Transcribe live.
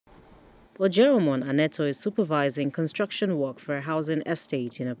Ojeromon Aneto is supervising construction work for a housing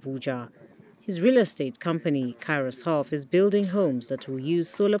estate in Abuja. His real estate company, Kairos Hof, is building homes that will use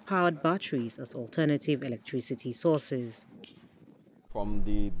solar-powered batteries as alternative electricity sources. From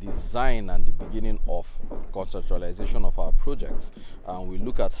the design and the beginning of conceptualization of our projects, we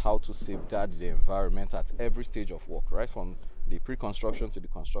look at how to safeguard the environment at every stage of work, right from the pre-construction to the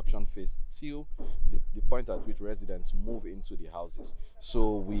construction phase till the point at which residents move into the houses.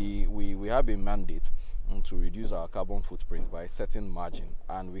 So we have a mandate to reduce our carbon footprint by a certain margin,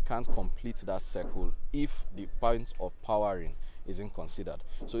 and we can't complete that circle if the point of powering isn't considered.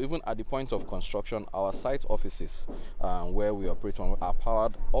 So even at the point of construction, our site offices where we operate on are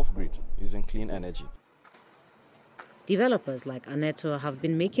powered off-grid using clean energy. Developers like Aneto have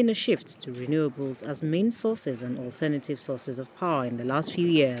been making a shift to renewables as main sources and alternative sources of power in the last few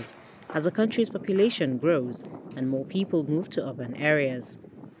years, as the country's population grows and more people move to urban areas.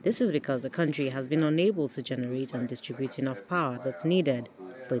 This is because the country has been unable to generate and distribute enough power that's needed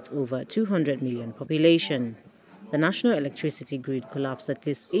for its over 200 million population. The national electricity grid collapsed at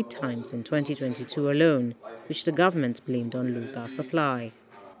least 8 times in 2022 alone, which the government blamed on low gas supply.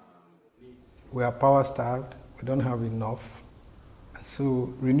 We are power starved, we don't have enough.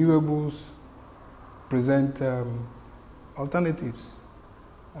 So renewables present alternatives.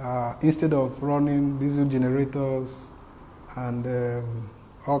 Instead of running diesel generators and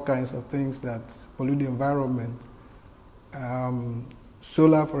all kinds of things that pollute the environment,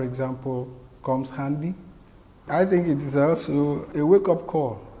 solar, for example, comes handy. I think it is also a wake-up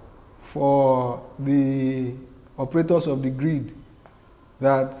call for the operators of the grid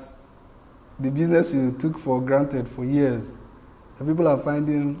that the business you took for granted for years, the people are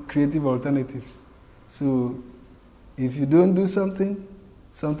finding creative alternatives. So if you don't do something,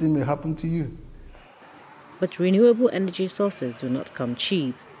 something may happen to you. But renewable energy sources do not come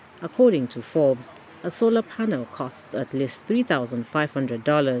cheap. According to Forbes, a solar panel costs at least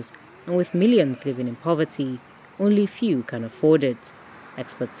 $3,500, and with millions living in poverty, only few can afford it.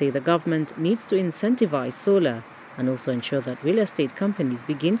 Experts say the government needs to incentivize solar and also ensure that real estate companies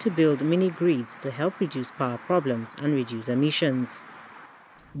begin to build mini-grids to help reduce power problems and reduce emissions.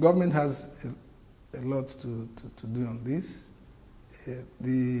 Government has a lot to do on this.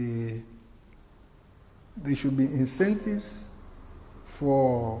 There should be incentives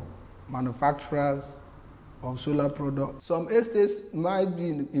for manufacturers of solar products. Some estates might be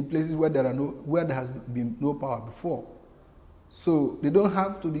in places where there has been no power before. So they don't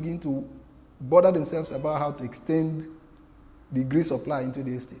have to begin to bother themselves about how to extend the grid supply into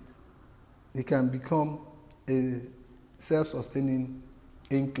the estate. They can become a self-sustaining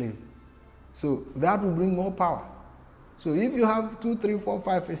enclave. So that will bring more power. So if you have 2, 3, 4,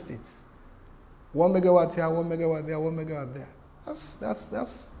 5 estates, 1 megawatt here, 1 megawatt there, 1 megawatt there,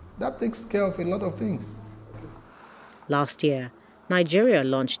 that takes care of a lot of things. Last year, Nigeria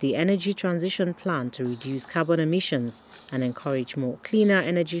launched the Energy Transition Plan to reduce carbon emissions and encourage more cleaner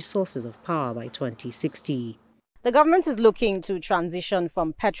energy sources of power by 2060. The government is looking to transition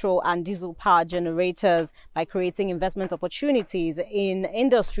from petrol and diesel power generators by creating investment opportunities in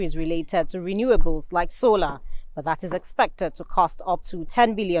industries related to renewables like solar, but that is expected to cost up to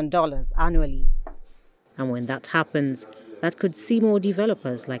 $10 billion annually. And when that happens, that could see more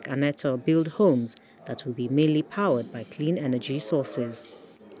developers like Aneto build homes that will be mainly powered by clean energy sources.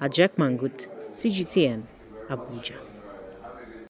 Ajek Mangut, CGTN, Abuja.